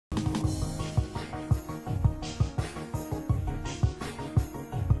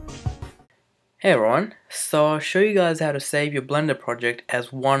Hey everyone, so I'll show you guys how to save your Blender project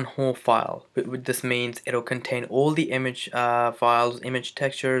as one whole file. What this means, it'll contain all the image files, image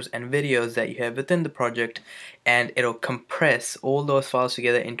textures, and videos that you have within the project, and it'll compress all those files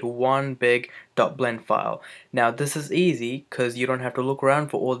together into one big .blend file. Now this is easy because you don't have to look around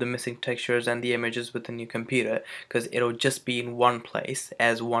for all the missing textures and the images within your computer, because it'll just be in one place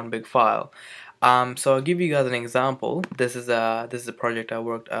as one big file. So I'll give you guys an example. This is a project I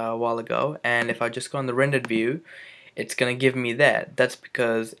worked a while ago, and if I just go on the rendered view, it's gonna give me that. That's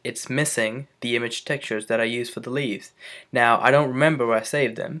because it's missing the image textures that I used for the leaves. Now I don't remember where I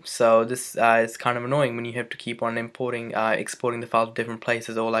saved them, so this is kind of annoying when you have to keep on exporting the file to different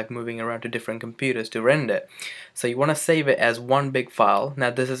places, or like moving around to different computers to render. So you want to save it as one big file. Now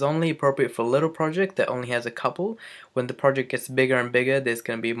this is only appropriate for a little project that only has a couple. When the project gets bigger and bigger, there's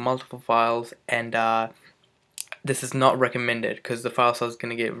going to be multiple files, and this is not recommended because the file size is going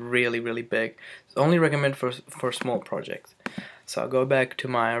to get really big. It's only recommended for small projects. So I'll go back to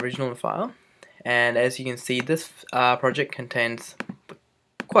my original file, and as you can see, this project contains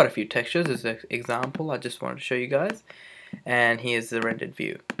quite a few textures. As an example, I just wanted to show you guys, and here's the rendered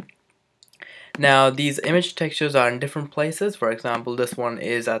view. Now these image textures are in different places. For example, this one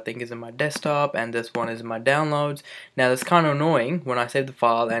is, I think, is in my desktop, and this one is in my downloads. Now that's kind of annoying when I save the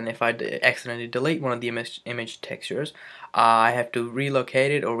file, and if I accidentally delete one of the image textures, I have to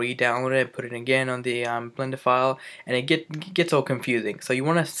relocate it or re-download it and put it again on the Blender file, and it gets all confusing. So you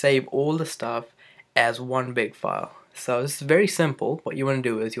want to save all the stuff as one big file. So this is very simple. What you want to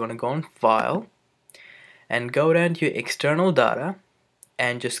do is you want to go on File and go down to your external data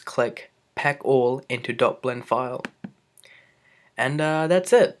and just click pack all into .blend file, and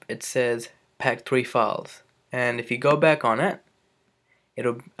that's it. It says pack 3 files, and if you go back on it,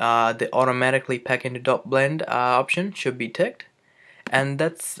 it'll the automatically pack into .blend option should be ticked, and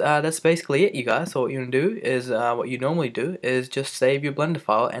that's basically it, you guys. So what you want to do is what you normally do is just save your Blender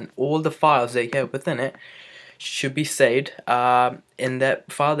file, and all the files that you have within it should be saved in that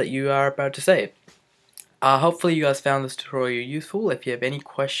file that you are about to save. Hopefully you guys found this tutorial useful. If you have any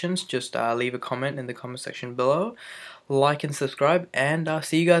questions, just leave a comment in the comment section below. Like and subscribe, and I'll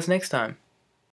see you guys next time.